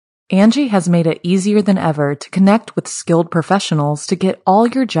Angie has made it easier than ever to connect with skilled professionals to get all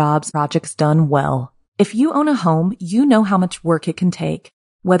your jobs projects done well. If you own a home, you know how much work it can take,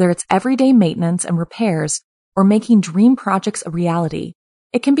 whether it's everyday maintenance and repairs or making dream projects a reality.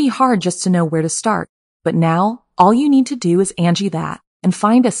 It can be hard just to know where to start, but now all you need to do is Angie that and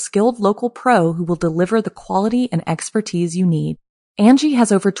find a skilled local pro who will deliver the quality and expertise you need. Angie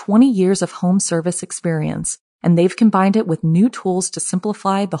has over 20 years of home service experience, and they've combined it with new tools to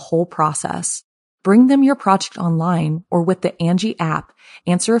simplify the whole process. Bring them your project online or with the Angie app,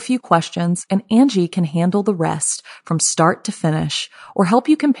 answer a few questions, and Angie can handle the rest from start to finish or help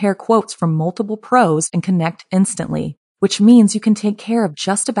you compare quotes from multiple pros and connect instantly, which means you can take care of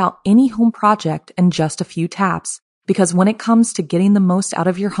just about any home project in just a few taps. Because when it comes to getting the most out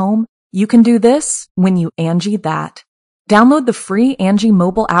of your home, you can do this when you Angie that. Download the free Angie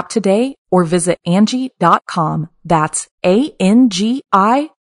mobile app today or visit Angie.com. That's ANGI.com.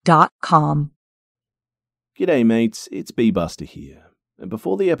 G'day mates, it's B-Buster here. And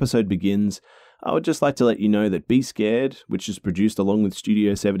before the episode begins, I would just like to let you know that Be Scared, which is produced along with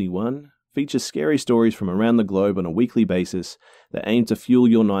Studio 71, features scary stories from around the globe on a weekly basis that aim to fuel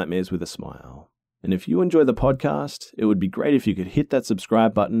your nightmares with a smile. And if you enjoy the podcast, it would be great if you could hit that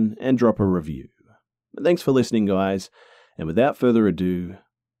subscribe button and drop a review. But thanks for listening, guys. And without further ado,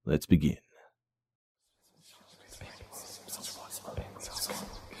 let's begin.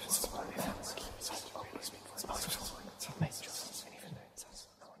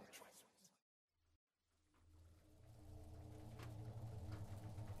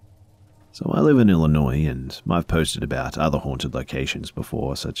 So I live in Illinois, and I've posted about other haunted locations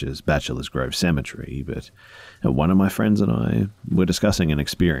before, such as Bachelor's Grove Cemetery, but one of my friends and I were discussing an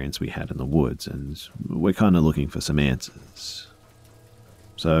experience we had in the woods, and we're kind of looking for some answers.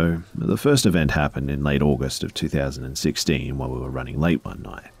 So the first event happened in late August of 2016 while we were running late one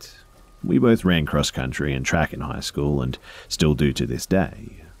night. We both ran cross-country and track in high school, and still do to this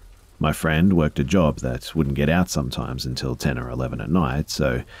day. My friend worked a job that wouldn't get out sometimes until 10 or 11 at night,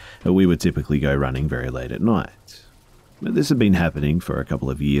 so we would typically go running very late at night. This had been happening for a couple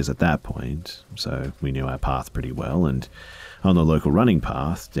of years at that point, so we knew our path pretty well, and on the local running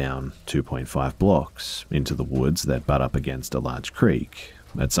path, down 2.5 blocks, into the woods that butt up against a large creek.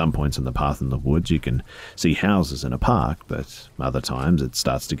 At some points on the path in the woods you can see houses in a park, but other times it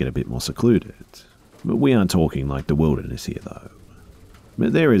starts to get a bit more secluded. But we aren't talking like the wilderness here though.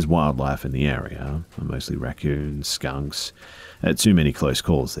 But there is wildlife in the area, mostly raccoons, skunks, too many close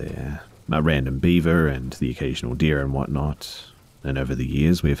calls there, a random beaver and the occasional deer and whatnot. And over the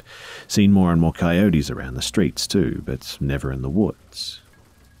years we've seen more and more coyotes around the streets too, but never in the woods.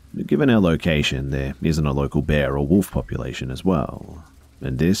 Given our location, there isn't a local bear or wolf population as well,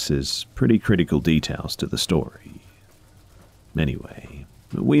 and this is pretty critical details to the story. Anyway,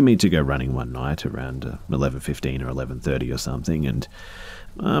 we meet to go running one night around 11:15 or 11:30 or something, and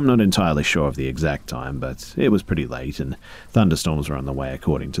I'm not entirely sure of the exact time, but it was pretty late and thunderstorms were on the way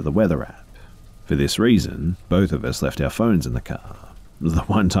according to the weather app. For this reason, both of us left our phones in the car, the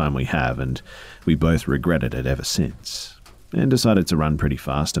one time we have, and we both regretted it ever since, and decided to run pretty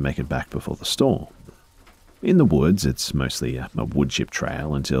fast to make it back before the storm. In the woods, it's mostly a wood chip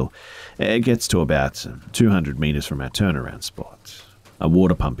trail until it gets to about 200 meters from our turnaround spot, a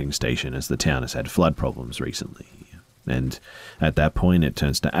water pumping station as the town has had flood problems recently, and at that point it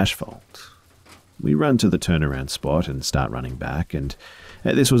turns to asphalt. We run to the turnaround spot and start running back, and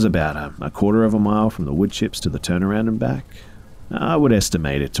this was about a quarter of a mile from the wood chips to the turnaround and back. I would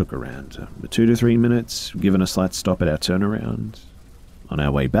estimate it took around 2 to 3 minutes, given a slight stop at our turnaround. On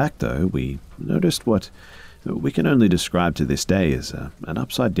our way back, though, we noticed what we can only describe to this day as an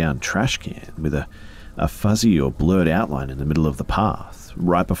upside-down trash can with a fuzzy or blurred outline in the middle of the path,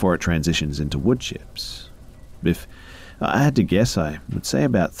 right before it transitions into wood chips. If I had to guess, I would say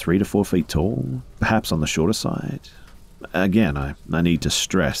about 3 to 4 feet tall, perhaps on the shorter side. Again, I need to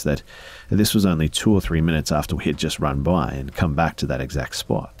stress that this was only 2 or 3 minutes after we had just run by and come back to that exact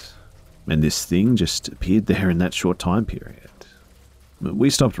spot, and this thing just appeared there in that short time period.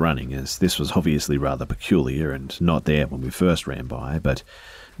 We stopped running as this was obviously rather peculiar and not there when we first ran by, but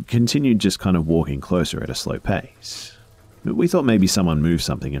continued just kind of walking closer at a slow pace. We thought maybe someone moved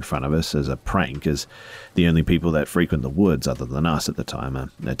something in front of us as a prank, as the only people that frequent the woods other than us at the time are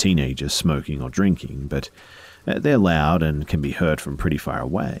teenagers smoking or drinking, but they're loud and can be heard from pretty far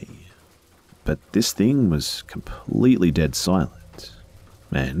away. But this thing was completely dead silent,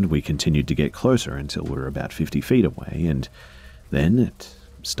 and we continued to get closer until we were about 50 feet away, and then it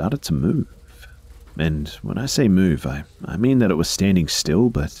started to move. And when I say move, I mean that it was standing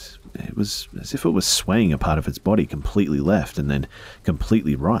still, but it was as if it was swaying a part of its body completely left and then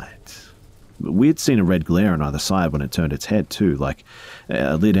completely right. We had seen a red glare on either side when it turned its head too, like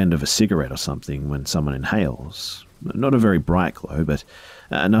a lit end of a cigarette or something when someone inhales. Not a very bright glow, but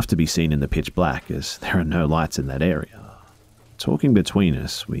enough to be seen in the pitch black, as there are no lights in that area. Talking between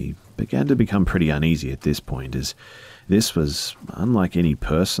us, we began to become pretty uneasy at this point, as this was unlike any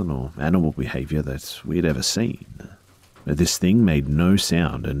person or animal behavior that we had ever seen. This thing made no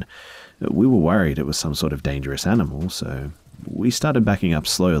sound, and we were worried it was some sort of dangerous animal, so we started backing up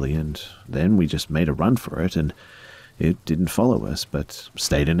slowly, and then we just made a run for it, and it didn't follow us, but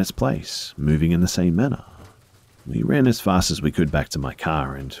stayed in its place, moving in the same manner. We ran as fast as we could back to my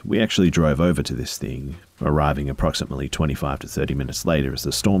car, and we actually drove over to this thing, arriving approximately 25 to 30 minutes later as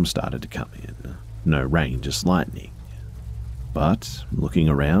the storm started to come in. No rain, just lightning. But, looking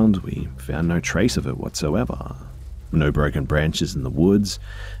around, we found no trace of it whatsoever. No broken branches in the woods,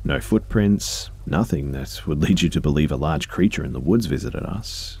 no footprints, nothing that would lead you to believe a large creature in the woods visited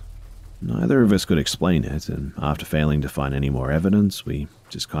us. Neither of us could explain it, and after failing to find any more evidence, we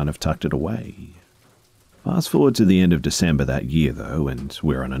just kind of tucked it away. Fast forward to the end of December that year, though, and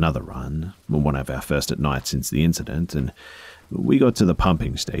we're on another run, one of our first at night since the incident, and we got to the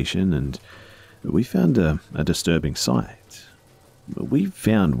pumping station, and we found a disturbing sight. We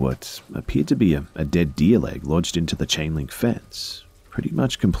found what appeared to be a dead deer leg lodged into the chain link fence, pretty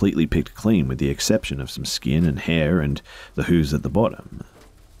much completely picked clean with the exception of some skin and hair and the hooves at the bottom.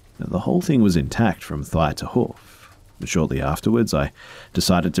 The whole thing was intact from thigh to hoof. Shortly afterwards, I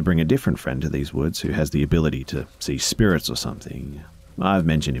decided to bring a different friend to these woods who has the ability to see spirits or something. I've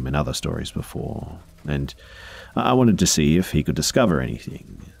mentioned him in other stories before, and I wanted to see if he could discover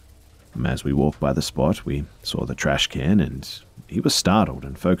anything. As we walked by the spot, we saw the trash can, and he was startled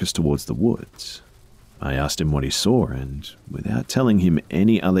and focused towards the woods. I asked him what he saw, and without telling him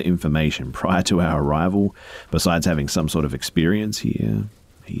any other information prior to our arrival, besides having some sort of experience here,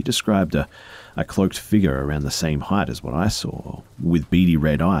 he described a cloaked figure around the same height as what I saw, with beady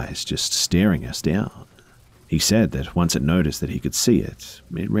red eyes just staring us down. He said that once it noticed that he could see it,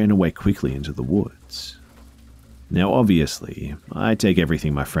 it ran away quickly into the woods. Now obviously, I take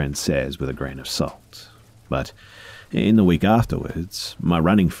everything my friend says with a grain of salt, but in the week afterwards, my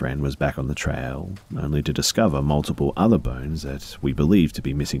running friend was back on the trail, only to discover multiple other bones that we believed to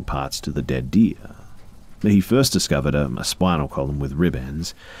be missing parts to the dead deer. He first discovered a spinal column with rib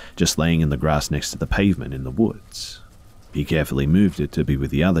ends, just laying in the grass next to the pavement in the woods. He carefully moved it to be with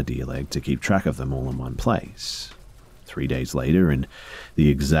the other deer leg to keep track of them all in one place. 3 days later, in the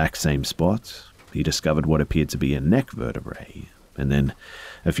exact same spot, he discovered what appeared to be a neck vertebrae, and then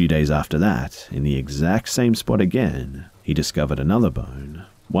a few days after that, in the exact same spot again, he discovered another bone,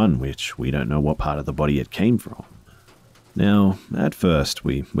 one which we don't know what part of the body it came from. Now, at first,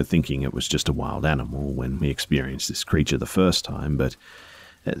 we were thinking it was just a wild animal when we experienced this creature the first time, but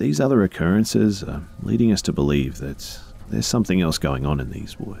these other occurrences are leading us to believe that there's something else going on in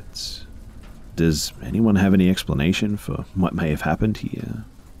these woods. Does anyone have any explanation for what may have happened here?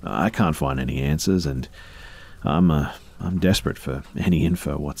 I can't find any answers, and I'm desperate for any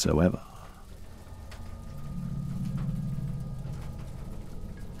info whatsoever.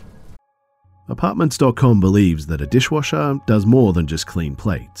 Apartments.com believes that a dishwasher does more than just clean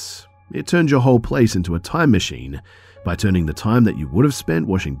plates. It turns your whole place into a time machine by turning the time that you would have spent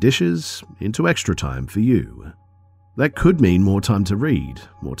washing dishes into extra time for you. That could mean more time to read,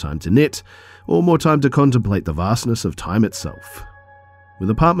 more time to knit, or more time to contemplate the vastness of time itself. With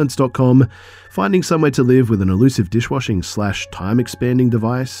Apartments.com, finding somewhere to live with an elusive dishwashing/time expanding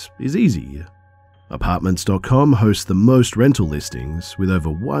device is easy. Apartments.com hosts the most rental listings with over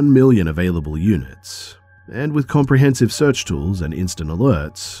 1 million available units. And with comprehensive search tools and instant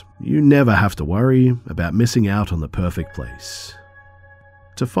alerts, you never have to worry about missing out on the perfect place.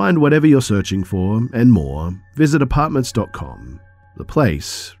 To find whatever you're searching for and more, visit Apartments.com, the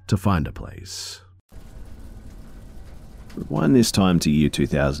place to find a place. Rewind this time to year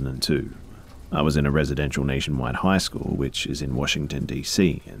 2002. I was in a residential nationwide high school, which is in Washington,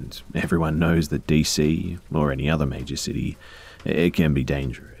 D.C., and everyone knows that D.C., or any other major city, it can be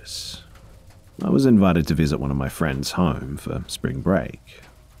dangerous. I was invited to visit one of my friends' home for spring break.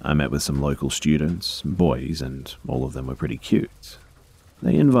 I met with some local students, boys, and all of them were pretty cute.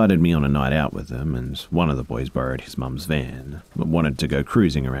 They invited me on a night out with them, and one of the boys borrowed his mum's van, but wanted to go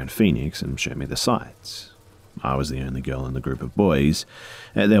cruising around Phoenix and show me the sights. I was the only girl in the group of boys.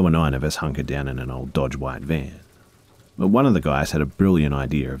 There were 9 of us hunkered down in an old Dodge white van. But one of the guys had a brilliant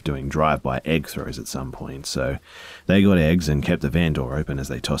idea of doing drive-by egg throws at some point, so they got eggs and kept the van door open as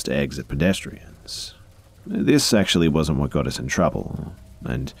they tossed eggs at pedestrians. This actually wasn't what got us in trouble,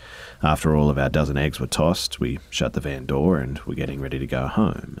 and after all of our dozen eggs were tossed, we shut the van door and were getting ready to go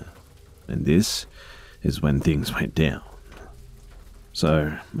home. And this is when things went down.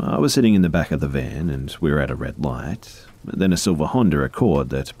 So, I was sitting in the back of the van and we were at a red light. Then a silver Honda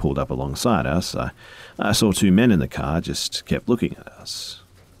Accord that pulled up alongside us. I saw two men in the car just kept looking at us.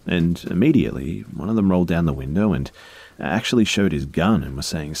 And immediately, one of them rolled down the window and actually showed his gun and was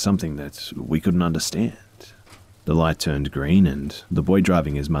saying something that we couldn't understand. The light turned green and the boy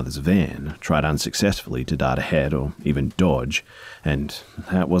driving his mother's van tried unsuccessfully to dart ahead or even dodge, and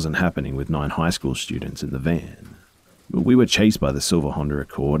that wasn't happening with 9 high school students in the van. We were chased by the silver Honda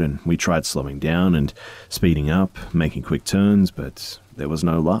Accord and we tried slowing down and speeding up, making quick turns, but there was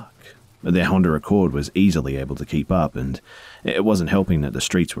no luck. Their Honda Accord was easily able to keep up, and it wasn't helping that the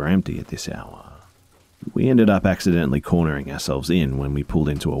streets were empty at this hour. We ended up accidentally cornering ourselves in when we pulled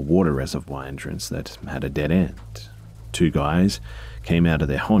into a water reservoir entrance that had a dead end. 2 guys came out of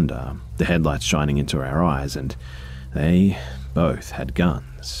their Honda, the headlights shining into our eyes, and they both had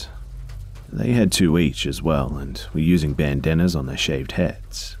guns. They had 2 each as well, and were using bandanas on their shaved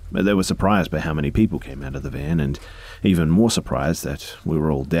heads. They were surprised by how many people came out of the van, and even more surprised that we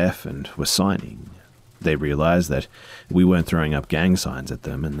were all deaf and were signing. They realized that we weren't throwing up gang signs at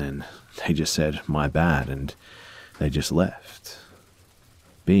them, and then they just said, "My bad," and they just left.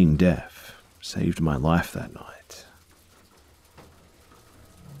 Being deaf saved my life that night.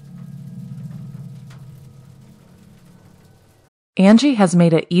 Angie has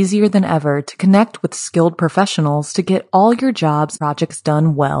made it easier than ever to connect with skilled professionals to get all your jobs projects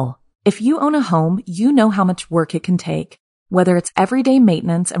done well. If you own a home, you know how much work it can take, whether it's everyday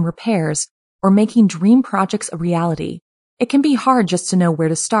maintenance and repairs or making dream projects a reality. It can be hard just to know where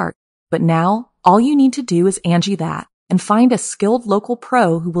to start, but now all you need to do is Angie that and find a skilled local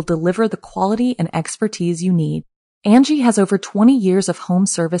pro who will deliver the quality and expertise you need. Angie has over 20 years of home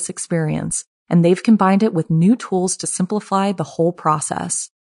service experience, and they've combined it with new tools to simplify the whole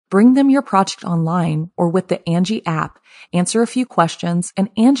process. Bring them your project online or with the Angie app, answer a few questions, and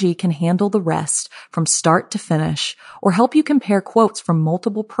Angie can handle the rest from start to finish, or help you compare quotes from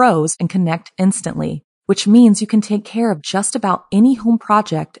multiple pros and connect instantly, which means you can take care of just about any home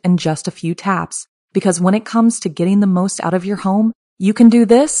project in just a few taps. Because when it comes to getting the most out of your home, you can do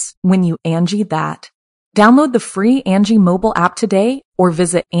this when you Angie that. Download the free Angie mobile app today or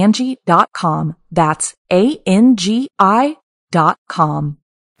visit Angie.com. That's ANGI.com.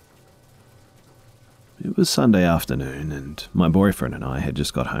 It was Sunday afternoon, and my boyfriend and I had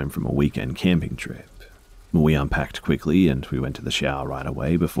just got home from a weekend camping trip. We unpacked quickly, and we went to the shower right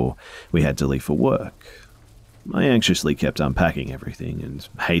away before we had to leave for work. I anxiously kept unpacking everything, and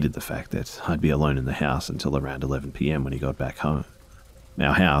hated the fact that I'd be alone in the house until around 11 p.m. when he got back home.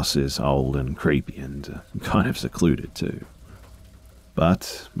 Our house is old and creepy, and kind of secluded too.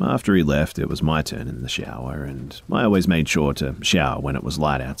 But after he left, it was my turn in the shower, and I always made sure to shower when it was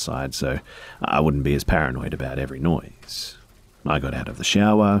light outside so I wouldn't be as paranoid about every noise. I got out of the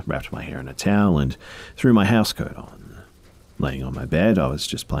shower, wrapped my hair in a towel, and threw my housecoat on. Laying on my bed, I was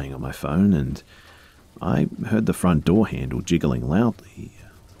just playing on my phone, and I heard the front door handle jiggling loudly.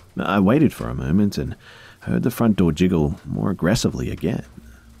 I waited for a moment and heard the front door jiggle more aggressively again.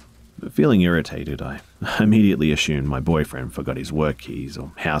 Feeling irritated, I immediately assumed my boyfriend forgot his work keys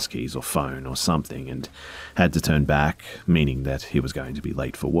or house keys or phone or something and had to turn back, meaning that he was going to be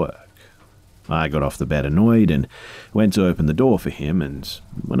late for work. I got off the bed annoyed and went to open the door for him, and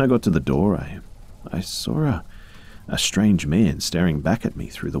when I got to the door, I saw a strange man staring back at me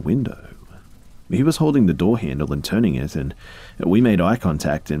through the window. He was holding the door handle and turning it, and we made eye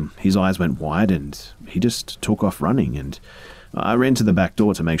contact, and his eyes went wide, and he just took off running, and I ran to the back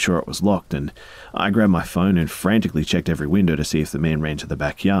door to make sure it was locked, and I grabbed my phone and frantically checked every window to see if the man ran to the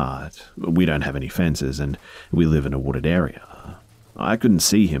backyard. We don't have any fences, and we live in a wooded area. I couldn't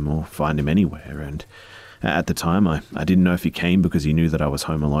see him or find him anywhere, and at the time I didn't know if he came because he knew that I was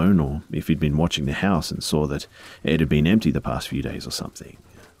home alone, or if he'd been watching the house and saw that it had been empty the past few days or something.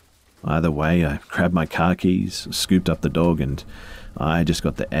 Either way, I grabbed my car keys, scooped up the dog, and I just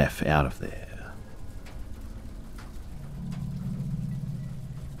got the F out of there.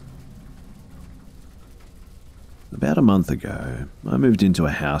 About a month ago, I moved into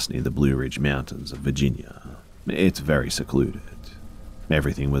a house near the Blue Ridge Mountains of Virginia. It's very secluded.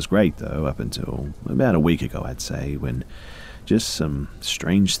 Everything was great, though, up until about a week ago, I'd say, when just some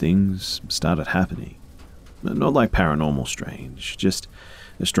strange things started happening. Not like paranormal strange, just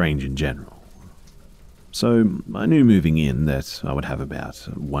strange in general. So I knew moving in that I would have about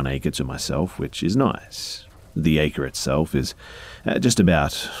 1 acre to myself, which is nice. The acre itself is just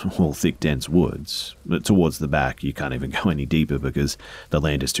about all thick, dense woods. But towards the back, you can't even go any deeper because the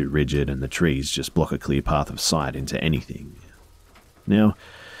land is too rigid and the trees just block a clear path of sight into anything. Now,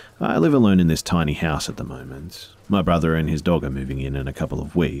 I live alone in this tiny house at the moment. My brother and his dog are moving in a couple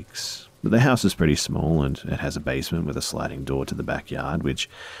of weeks. But the house is pretty small and it has a basement with a sliding door to the backyard, which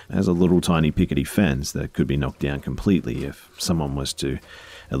has a little tiny pickety fence that could be knocked down completely if someone was to,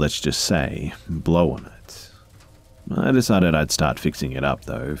 let's just say, blow on it. I decided I'd start fixing it up,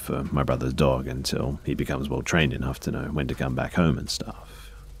 though, for my brother's dog until he becomes well trained enough to know when to come back home and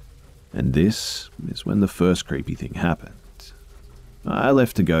stuff. And this is when the first creepy thing happened. I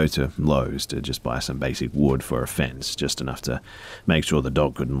left to go to Lowe's to just buy some basic wood for a fence, just enough to make sure the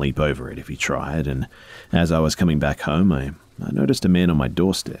dog couldn't leap over it if he tried, and as I was coming back home, I noticed a man on my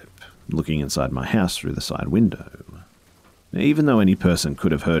doorstep, looking inside my house through the side window. Even though any person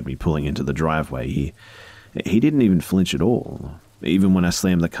could have heard me pulling into the driveway, he didn't even flinch at all, even when I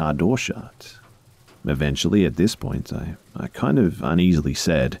slammed the car door shut. Eventually, at this point, I kind of uneasily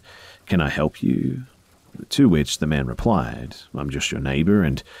said, "Can I help you?" To which the man replied, "I'm just your neighbor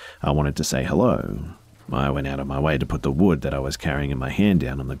and I wanted to say hello." I went out of my way to put the wood that I was carrying in my hand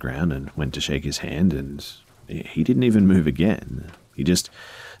down on the ground and went to shake his hand, and he didn't even move again. He just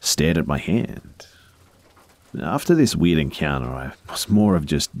stared at my hand. After this weird encounter, I was more of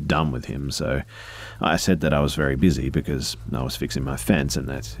just done with him, so I said that I was very busy because I was fixing my fence and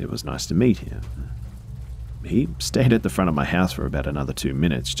that it was nice to meet him. He stayed at the front of my house for about another 2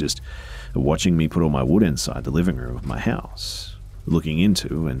 minutes, just watching me put all my wood inside the living room of my house, looking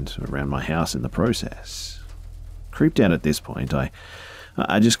into and around my house in the process. Creeped out at this point,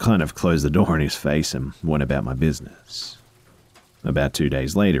 I just kind of closed the door in his face and went about my business. About 2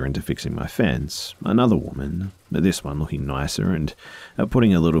 days later, into fixing my fence, another woman, this one looking nicer and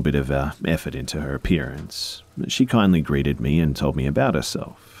putting a little bit of effort into her appearance, she kindly greeted me and told me about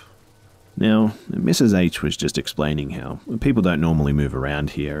herself. Now, Mrs. H was just explaining how people don't normally move around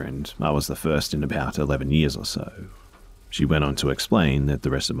here, and I was the first in about 11 years or so. She went on to explain that the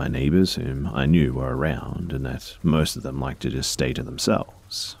rest of my neighbours whom I knew were around, and that most of them liked to just stay to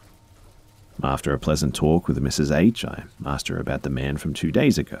themselves. After a pleasant talk with Mrs. H, I asked her about the man from 2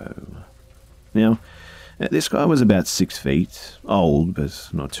 days ago. Now, this guy was about 6 feet, old but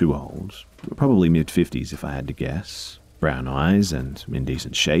not too old, probably mid-50s if I had to guess, brown eyes and in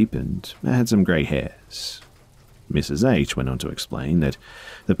decent shape, and had some grey hairs. Mrs. H went on to explain that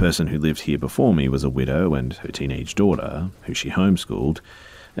the person who lived here before me was a widow, and her teenage daughter, who she homeschooled,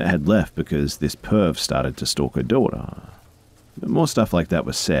 had left because this perv started to stalk her daughter. More stuff like that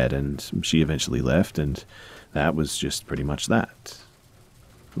was said, and she eventually left, and that was just pretty much that.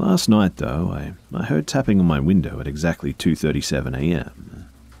 Last night, though, I heard tapping on my window at exactly 2:37 a.m.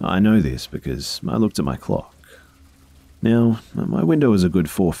 I know this because I looked at my clock. Now, my window is a good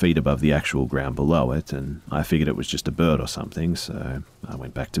 4 feet above the actual ground below it, and I figured it was just a bird or something, so I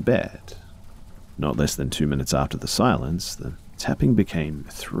went back to bed. Not less than 2 minutes after the silence, the tapping became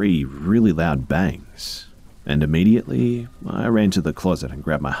 3 really loud bangs. And immediately, I ran to the closet and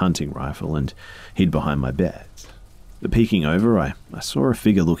grabbed my hunting rifle and hid behind my bed. Peeking over, I saw a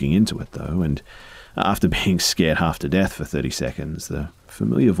figure looking into it, though, and after being scared half to death for 30 seconds, the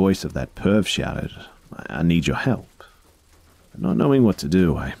familiar voice of that perv shouted, "I need your help." Not knowing what to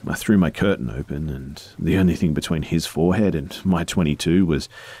do, I threw my curtain open, and the only thing between his forehead and my .22 was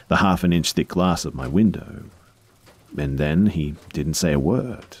the 1/2 inch thick glass of my window. And then he didn't say a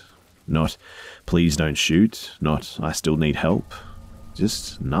word. Not, "Please don't shoot," not, "I still need help,"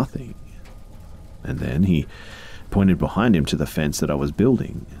 just nothing. And then he pointed behind him to the fence that I was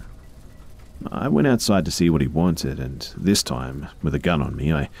building. I went outside to see what he wanted, and this time, with a gun on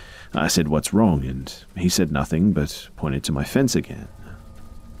me, I said, "What's wrong?" and he said nothing but pointed to my fence again.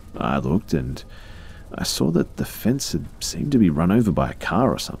 I looked, and I saw that the fence had seemed to be run over by a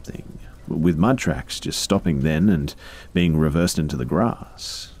car or something, with mud tracks just stopping then and being reversed into the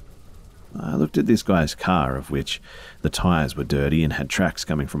grass. I looked at this guy's car, of which the tires were dirty and had tracks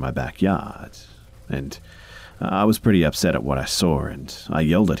coming from my backyard, and I was pretty upset at what I saw, and I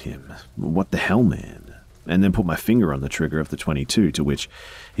yelled at him, "What the hell, man?" and then put my finger on the trigger of the .22, to which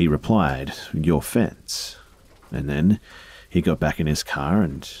he replied, "Your fence." And then he got back in his car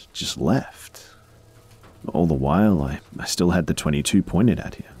and just left. All the while, I still had the .22 pointed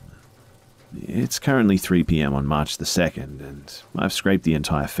at him. It's currently 3 p.m. on March the 2nd, and I've scraped the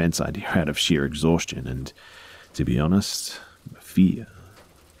entire fence idea out of sheer exhaustion and, to be honest, fear.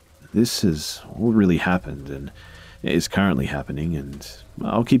 This has all really happened, and is currently happening, and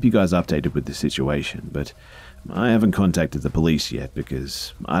I'll keep you guys updated with the situation, but I haven't contacted the police yet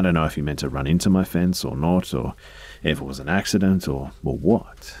because I don't know if he meant to run into my fence or not, or if it was an accident or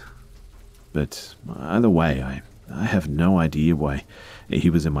what. But either way, I have no idea why he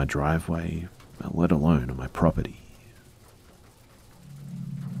was in my driveway, let alone on my property.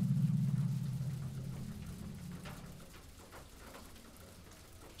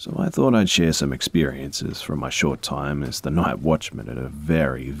 So I thought I'd share some experiences from my short time as the night watchman at a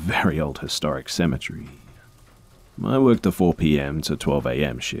very, very old historic cemetery. I worked the 4 p.m. to 12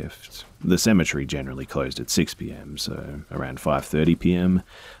 a.m. shift. The cemetery generally closed at 6 p.m, so around 5:30 p.m,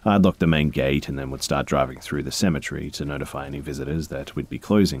 I'd lock the main gate and then would start driving through the cemetery to notify any visitors that we'd be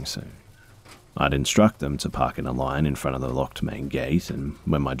closing soon. I'd instruct them to park in a line in front of the locked main gate, and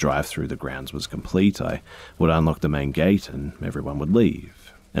when my drive through the grounds was complete, I would unlock the main gate and everyone would leave.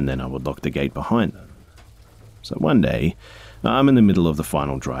 And then I would lock the gate behind them. So one day, I'm in the middle of the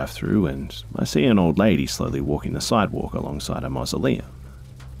final drive-through and I see an old lady slowly walking the sidewalk alongside a mausoleum.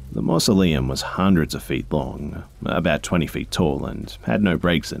 The mausoleum was hundreds of feet long, about 20 feet tall, and had no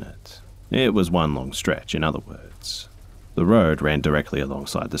breaks in it. It was one long stretch, in other words. The road ran directly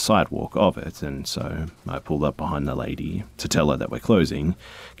alongside the sidewalk of it, and so I pulled up behind the lady to tell her that we're closing,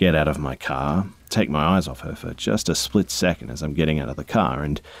 get out of my car, take my eyes off her for just a split second as I'm getting out of the car,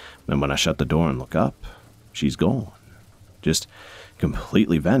 and when I shut the door and look up, she's gone. Just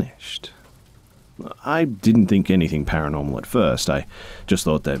completely vanished. I didn't think anything paranormal at first. I just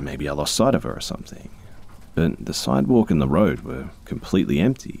thought that maybe I lost sight of her or something. But the sidewalk and the road were completely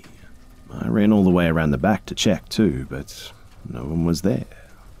empty. I ran all the way around the back to check too, but no one was there.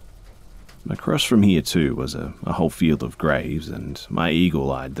 Across from here too was a whole field of graves, and my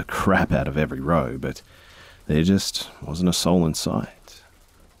eagle-eyed the crap out of every row, but there just wasn't a soul in sight.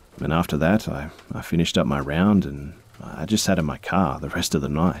 And after that, I finished up my round, and I just sat in my car the rest of the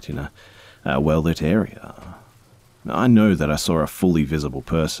night in a well-lit area. I know that I saw a fully visible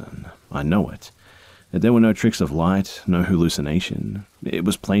person. I know it. There were no tricks of light, no hallucination. It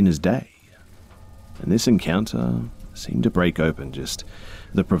was plain as day. And this encounter seemed to break open just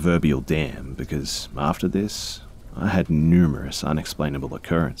the proverbial dam, because after this, I had numerous unexplainable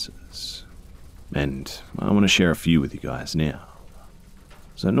occurrences. And I want to share a few with you guys now.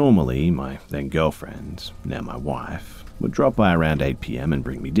 So normally, my then girlfriend, now my wife, would drop by around 8 p.m. and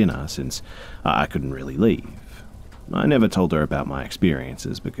bring me dinner since I couldn't really leave. I never told her about my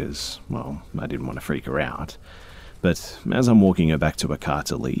experiences because, well, I didn't want to freak her out. But as I'm walking her back to her car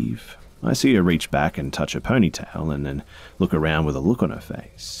to leave, I see her reach back and touch her ponytail and then look around with a look on her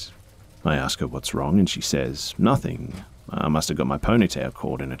face. I ask her what's wrong and she says, nothing. I must have got my ponytail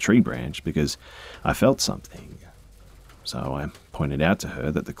caught in a tree branch because I felt something. So I pointed out to her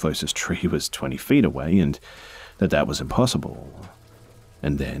that the closest tree was 20 feet away and that was impossible.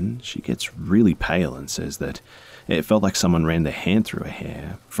 And then she gets really pale and says that it felt like someone ran their hand through her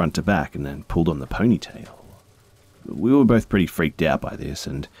hair, front to back, and then pulled on the ponytail. We were both pretty freaked out by this,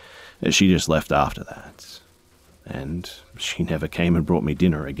 and she just left after that. And she never came and brought me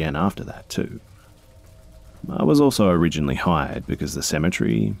dinner again after that, too. I was also originally hired because the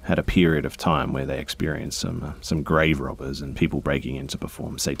cemetery had a period of time where they experienced some grave robbers and people breaking in to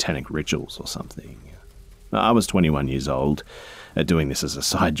perform satanic rituals or something. I was 21 years old, doing this as a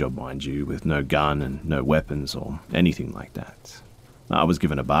side job, mind you, with no gun and no weapons or anything like that. I was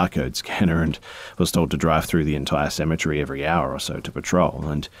given a barcode scanner and was told to drive through the entire cemetery every hour or so to patrol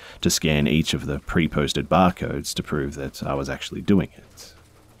and to scan each of the pre-posted barcodes to prove that I was actually doing it.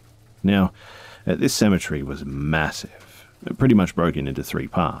 Now, this cemetery was massive, pretty much broken into 3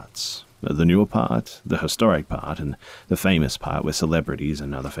 parts. The newer part, the historic part, and the famous part where celebrities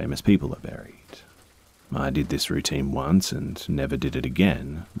and other famous people are buried. I did this routine once and never did it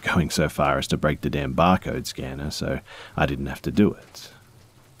again, going so far as to break the damn barcode scanner so I didn't have to do it.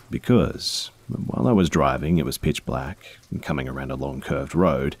 Because while I was driving, it was pitch black, coming around a long curved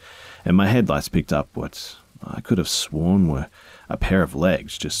road, and my headlights picked up what I could have sworn were a pair of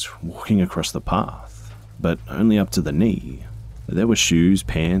legs just walking across the path, but only up to the knee. There were shoes,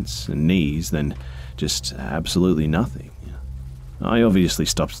 pants, and knees, then just absolutely nothing. I obviously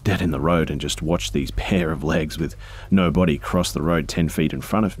stopped dead in the road and just watched these pair of legs with no body cross the road 10 feet in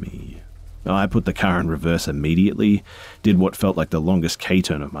front of me. I put the car in reverse immediately, did what felt like the longest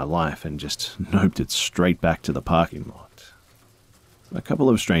K-turn of my life, and just noped it straight back to the parking lot. A couple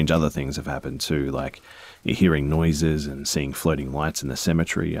of strange other things have happened too, like hearing noises and seeing floating lights in the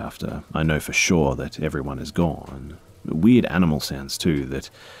cemetery after I know for sure that everyone is gone. Weird animal sounds too that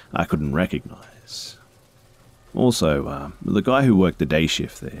I couldn't recognize. Also, the guy who worked the day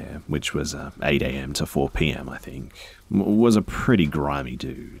shift there, which was 8 a.m. to 4 p.m., I think, was a pretty grimy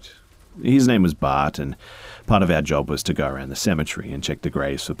dude. His name was Bart, and part of our job was to go around the cemetery and check the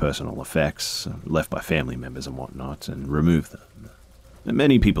graves for personal effects left by family members and whatnot, and remove them.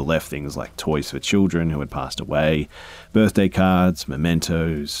 Many people left things like toys for children who had passed away, birthday cards,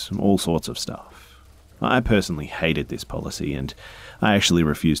 mementos, all sorts of stuff. I personally hated this policy, and I actually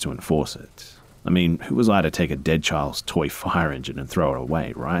refused to enforce it. I mean, who was I to take a dead child's toy fire engine and throw it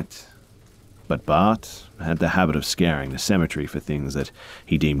away, right? But Bart had the habit of scouring the cemetery for things that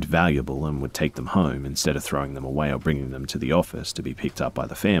he deemed valuable and would take them home instead of throwing them away or bringing them to the office to be picked up by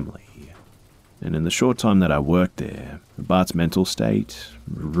the family. And in the short time that I worked there, Bart's mental state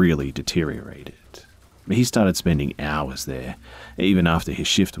really deteriorated. He started spending hours there, even after his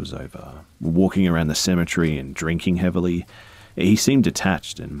shift was over, walking around the cemetery and drinking heavily. He seemed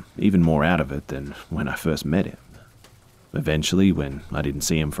detached and even more out of it than when I first met him. Eventually, when I didn't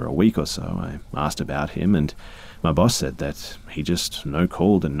see him for a week or so, I asked about him, and my boss said that he just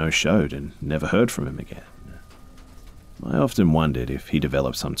no-called and no-showed and never heard from him again. I often wondered if he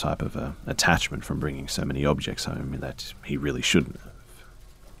developed some type of attachment from bringing so many objects home that he really shouldn't have.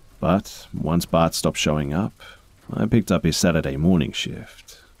 But once Bart stopped showing up, I picked up his Saturday morning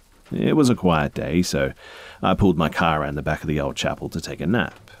shift. It was a quiet day, so I pulled my car around the back of the old chapel to take a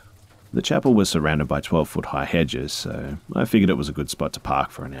nap. The chapel was surrounded by 12-foot-high hedges, so I figured it was a good spot to park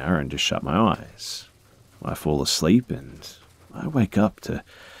for an hour and just shut my eyes. I fall asleep, and I wake up to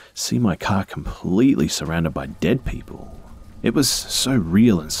see my car completely surrounded by dead people. It was so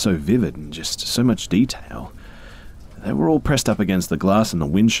real and so vivid and just so much detail. They were all pressed up against the glass in the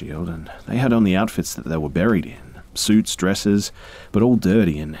windshield, and they had on the outfits that they were buried in. Suits, dresses, but all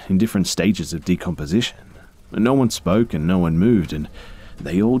dirty and in different stages of decomposition. No one spoke and no one moved, and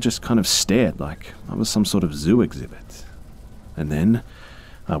they all just kind of stared like I was some sort of zoo exhibit. And then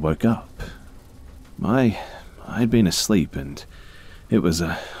I woke up. I had been asleep, and it was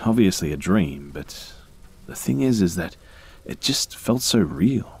obviously a dream, but the thing is that it just felt so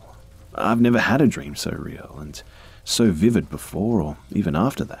real. I've never had a dream so real and so vivid before or even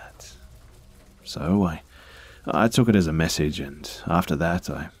after that. So I took it as a message, and after that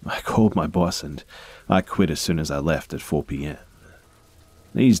I called my boss and I quit as soon as I left at 4 p.m.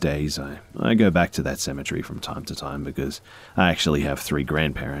 These days, I go back to that cemetery from time to time because I actually have 3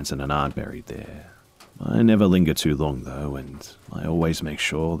 grandparents and an aunt buried there. I never linger too long though, and I always make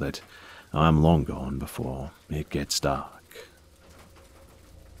sure that I'm long gone before it gets dark.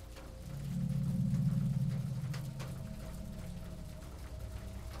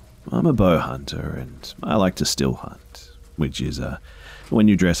 I'm a bow hunter, and I like to still hunt, which is when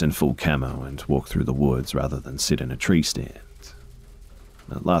you dress in full camo and walk through the woods rather than sit in a tree stand.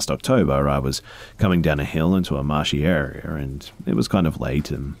 Last October, I was coming down a hill into a marshy area, and it was kind of late,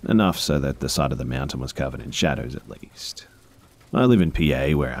 and enough so that the side of the mountain was covered in shadows at least. I live in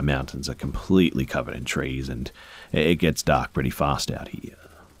PA, where our mountains are completely covered in trees, and it gets dark pretty fast out here.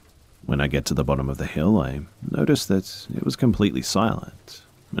 When I get to the bottom of the hill, I noticed that it was completely silent,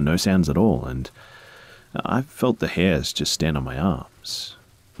 no sounds at all, and I felt the hairs just stand on my arms.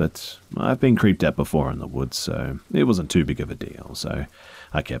 But I've been creeped at before in the woods, so it wasn't too big of a deal, so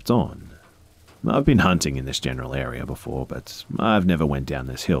I kept on. I've been hunting in this general area before, but I've never went down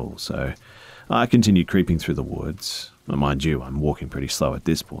this hill, so I continued creeping through the woods. Mind you, I'm walking pretty slow at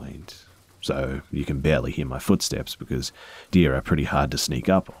this point, so you can barely hear my footsteps because deer are pretty hard to sneak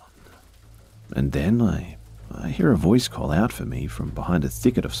up on. And then I hear a voice call out for me from behind a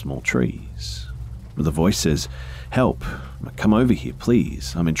thicket of small trees. The voice says, "Help, come over here,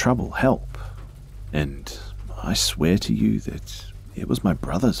 please, I'm in trouble, help." And I swear to you that it was my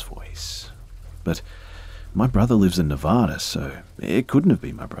brother's voice. But my brother lives in Nevada, so it couldn't have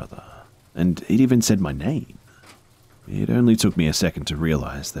been my brother. And it even said my name. It only took me a second to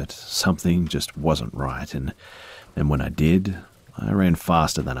realize that something just wasn't right, and when I did, I ran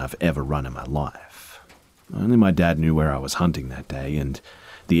faster than I've ever run in my life. Only my dad knew where I was hunting that day, and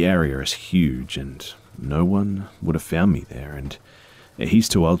the area is huge, and no one would have found me there, and he's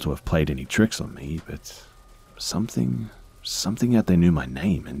too old to have played any tricks on me, but something out there knew my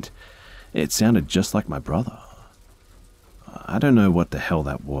name, and it sounded just like my brother. I don't know what the hell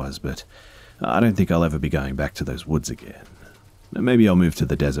that was, but I don't think I'll ever be going back to those woods again. Maybe I'll move to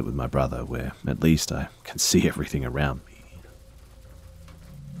the desert with my brother, where at least I can see everything around me.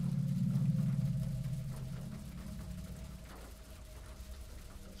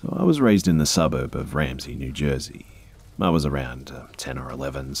 So I was raised in the suburb of Ramsey, New Jersey. I was around 10 or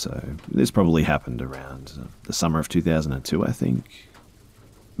 11, so this probably happened around the summer of 2002, I think.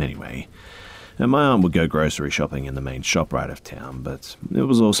 Anyway, And my aunt would go grocery shopping in the main ShopRite of town, but it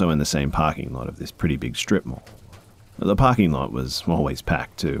was also in the same parking lot of this pretty big strip mall. The parking lot was always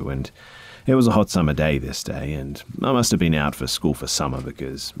packed too, and it was a hot summer day this day, and I must have been out for school for summer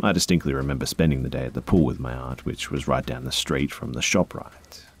because I distinctly remember spending the day at the pool with my aunt, which was right down the street from the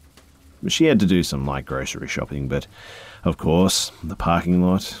ShopRite. She had to do some light grocery shopping, but of course, the parking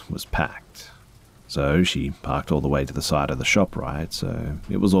lot was packed. So she parked all the way to the side of the ShopRite, so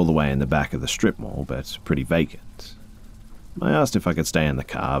it was all the way in the back of the strip mall, but pretty vacant. I asked if I could stay in the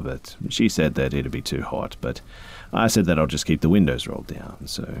car, but she said that it'd be too hot, but I said that I'll just keep the windows rolled down,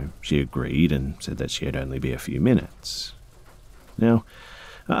 so she agreed and said that she'd only be a few minutes. Now,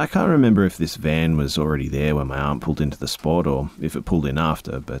 I can't remember if this van was already there when my aunt pulled into the spot or if it pulled in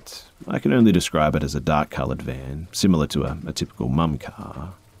after, but I can only describe it as a dark-coloured van, similar to a typical mum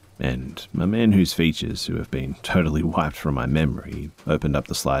car. And a man whose features, who have been totally wiped from my memory, opened up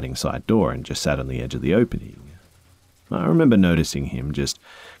the sliding side door and just sat on the edge of the opening. I remember noticing him just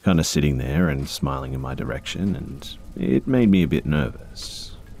kind of sitting there and smiling in my direction, and it made me a bit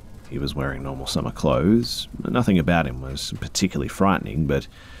nervous. He was wearing normal summer clothes. Nothing about him was particularly frightening, but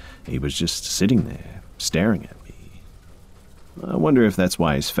he was just sitting there, staring at me. I wonder if that's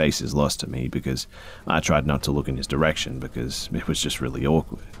why his face is lost to me, because I tried not to look in his direction because it was just really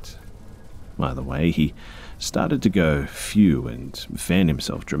awkward. Either way, he started to go phew and fan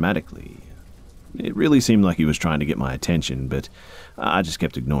himself dramatically. It really seemed like he was trying to get my attention, but I just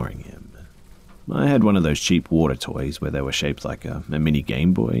kept ignoring him. I had one of those cheap water toys where they were shaped like a mini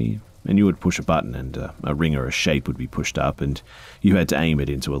Game Boy, and you would push a button and a ring or a shape would be pushed up, and you had to aim it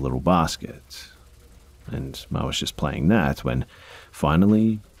into a little basket. And I was just playing that when,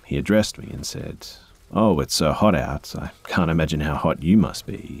 finally, he addressed me and said, "Oh, it's so hot out, I can't imagine how hot you must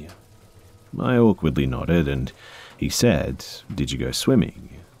be." I awkwardly nodded, and he said, "Did you go swimming?"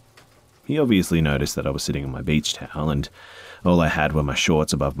 He obviously noticed that I was sitting on my beach towel, and all I had were my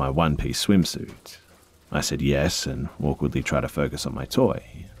shorts above my one-piece swimsuit. I said yes, and awkwardly tried to focus on my toy.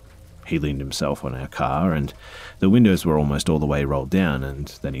 He leaned himself on our car, and the windows were almost all the way rolled down, and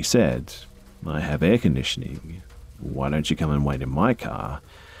then he said, "I have air conditioning. Why don't you come and wait in my car?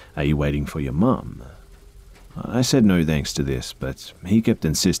 Are you waiting for your mum?" I said no thanks to this, but he kept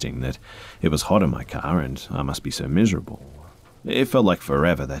insisting that it was hot in my car and I must be so miserable. It felt like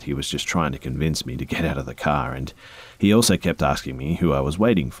forever that he was just trying to convince me to get out of the car, and he also kept asking me who I was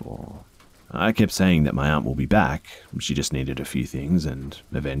waiting for. I kept saying that my aunt will be back, she just needed a few things, and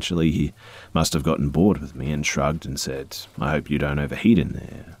eventually he must have gotten bored with me and shrugged and said, "I hope you don't overheat in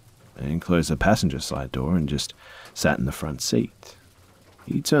there," and closed the passenger side door and just sat in the front seat.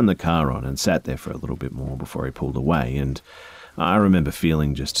 He turned the car on and sat there for a little bit more before he pulled away, and I remember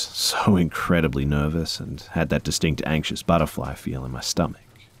feeling just so incredibly nervous and had that distinct anxious butterfly feel in my stomach.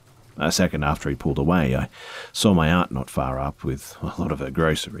 A second after he pulled away, I saw my aunt not far up with a lot of her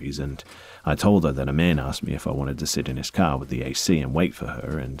groceries, and I told her that a man asked me if I wanted to sit in his car with the AC and wait for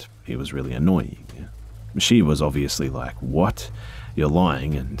her, and he was really annoying. She was obviously like, "What? You're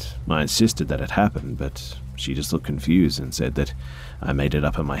lying," and I insisted that it happened, but she just looked confused and said that I made it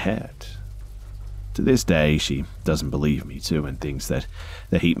up in my head. To this day, she doesn't believe me too and thinks that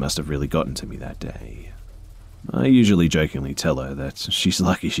the heat must have really gotten to me that day. I usually jokingly tell her that she's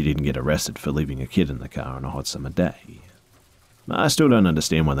lucky she didn't get arrested for leaving a kid in the car on a hot summer day. I still don't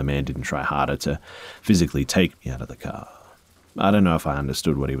understand why the man didn't try harder to physically take me out of the car. I don't know if I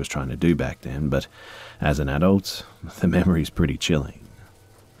understood what he was trying to do back then, but as an adult, the memory's pretty chilling.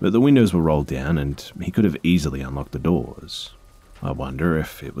 But the windows were rolled down and he could have easily unlocked the doors. I wonder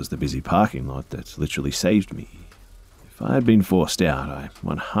if it was the busy parking lot that literally saved me. If I had been forced out, I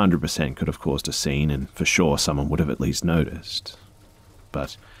 100% could have caused a scene, and for sure someone would have at least noticed.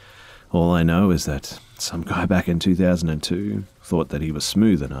 But all I know is that some guy back in 2002 thought that he was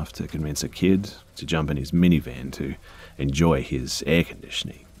smooth enough to convince a kid to jump in his minivan to enjoy his air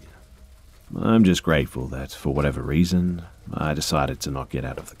conditioning. I'm just grateful that, for whatever reason, I decided to not get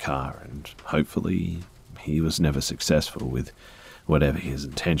out of the car, and hopefully he was never successful with whatever his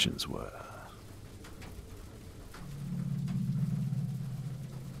intentions were.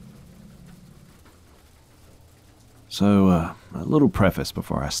 So, a little preface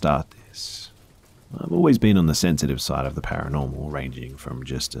before I start this. I've always been on the sensitive side of the paranormal, ranging from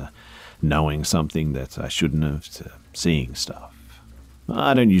just knowing something that I shouldn't have to seeing stuff.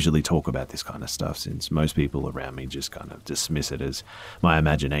 I don't usually talk about this kind of stuff since most people around me just kind of dismiss it as my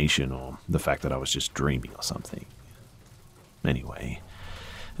imagination or the fact that I was just dreaming or something. Anyway,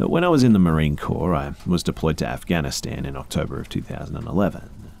 when I was in the Marine Corps, I was deployed to Afghanistan in October of 2011.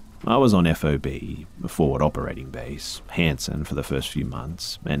 I was on FOB, Forward Operating Base, Hanson for the first few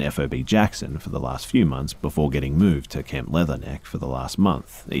months, and FOB Jackson for the last few months before getting moved to Camp Leatherneck for the last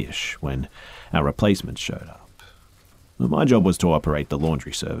month-ish when our replacements showed up. My job was to operate the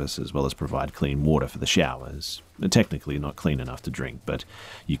laundry service as well as provide clean water for the showers. Technically not clean enough to drink, but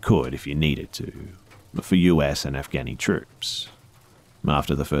you could if you needed to, for US and Afghani troops.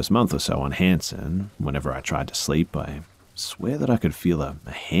 After the first month or so on Hanson, whenever I tried to sleep, I swear that I could feel a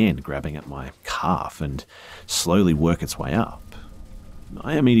hand grabbing at my calf and slowly work its way up.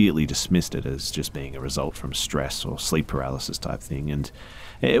 I immediately dismissed it as just being a result from stress or sleep paralysis type thing, and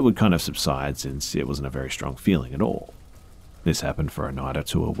it would kind of subside since it wasn't a very strong feeling at all. This happened for a night or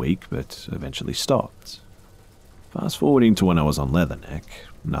two a week, but eventually stopped. Fast forwarding to when I was on Leatherneck,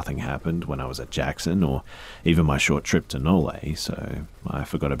 nothing happened when I was at Jackson or even my short trip to Nole, so I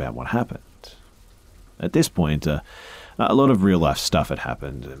forgot about what happened. At this point, a lot of real-life stuff had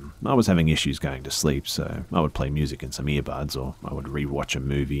happened, and I was having issues going to sleep, so I would play music in some earbuds, or I would re-watch a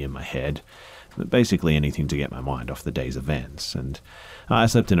movie in my head, basically anything to get my mind off the day's events, and I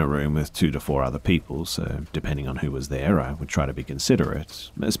slept in a room with 2 to 4 other people, so depending on who was there, I would try to be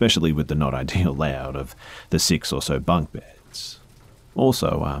considerate, especially with the not ideal layout of the 6 or so bunk beds.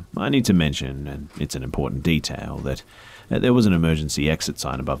 Also, I need to mention, and it's an important detail, that there was an emergency exit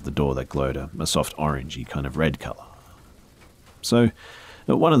sign above the door that glowed a soft orangey kind of red colour. So,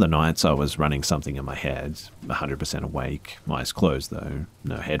 one of the nights I was running something in my head, 100% awake, eyes closed though,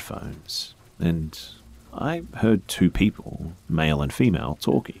 no headphones, and I heard 2 people, male and female,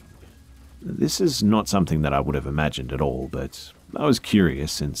 talking. This is not something that I would have imagined at all, but I was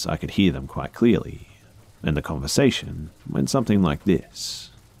curious since I could hear them quite clearly, and the conversation went something like this.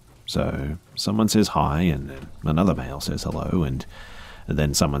 So, someone says hi, and then another male says hello, and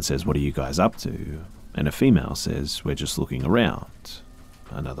then someone says, "What are you guys up to?" And a female says, "We're just looking around."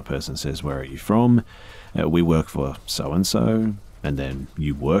 Another person says, "Where are you from?" "We work for so-and-so." And then,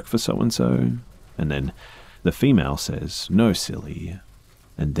 "You work for so-and-so?" And then the female says, "No, silly."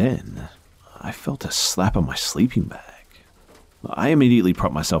 And then I felt a slap on my sleeping bag. I immediately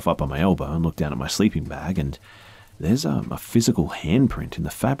propped myself up on my elbow and looked down at my sleeping bag, and there's a physical handprint in the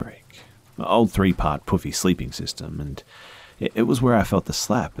fabric. An old 3-part puffy sleeping system, and it was where I felt the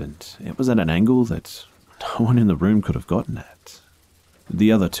slap, and it was at an angle that no one in the room could have gotten at.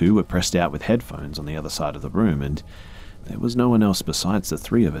 The other 2 were pressed out with headphones on the other side of the room, and there was no one else besides the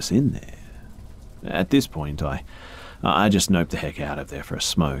 3 of us in there. At this point, I just noped the heck out of there for a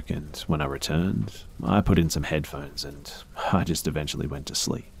smoke, and when I returned, I put in some headphones, and I just eventually went to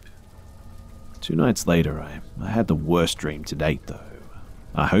sleep. 2 nights later, I had the worst dream to date, though.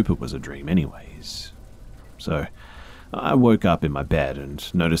 I hope it was a dream anyways. So, I woke up in my bed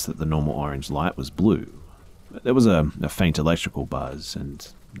and noticed that the normal orange light was blue. There was a faint electrical buzz, and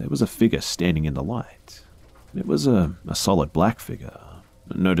there was a figure standing in the light. It was a solid black figure,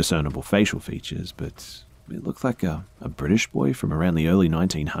 no discernible facial features, but it looked like a British boy from around the early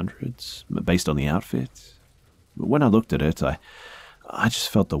 1900s, based on the outfit. But when I looked at it, I just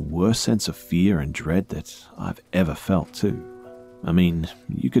felt the worst sense of fear and dread that I've ever felt, too. I mean,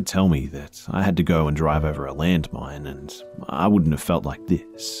 you could tell me that I had to go and drive over a landmine, and I wouldn't have felt like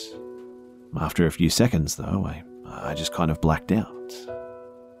this. After a few seconds, though, I just kind of blacked out.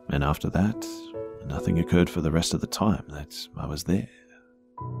 And after that, nothing occurred for the rest of the time that I was there.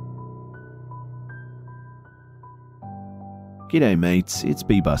 G'day mates, it's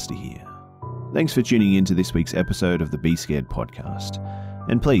B-Buster here. Thanks for tuning in to this week's episode of the Be Scared podcast.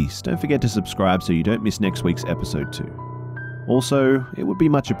 And please, don't forget to subscribe so you don't miss next week's episode too. Also, it would be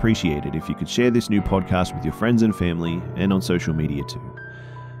much appreciated if you could share this new podcast with your friends and family and on social media too.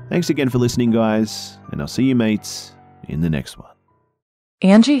 Thanks again for listening, guys, and I'll see you mates in the next one.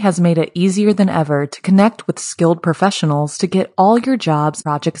 Angie has made it easier than ever to connect with skilled professionals to get all your jobs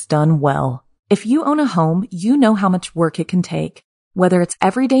projects done well. If you own a home, you know how much work it can take, whether it's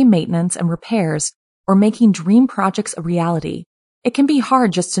everyday maintenance and repairs or making dream projects a reality. It can be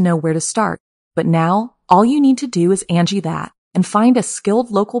hard just to know where to start, but now all you need to do is Angie that and find a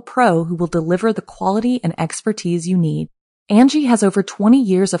skilled local pro who will deliver the quality and expertise you need. Angie has over 20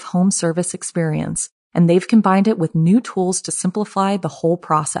 years of home service experience, and they've combined it with new tools to simplify the whole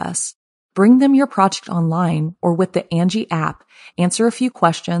process. Bring them your project online or with the Angie app, answer a few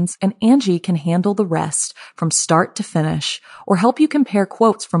questions, and Angie can handle the rest from start to finish or help you compare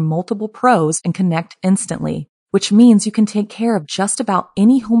quotes from multiple pros and connect instantly, which means you can take care of just about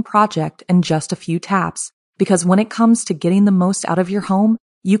any home project in just a few taps. Because when it comes to getting the most out of your home,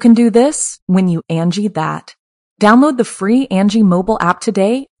 you can do this when you Angie that. Download the free Angie mobile app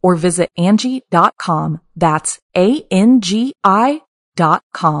today or visit Angie.com. That's ANGI.com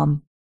Indeed.com.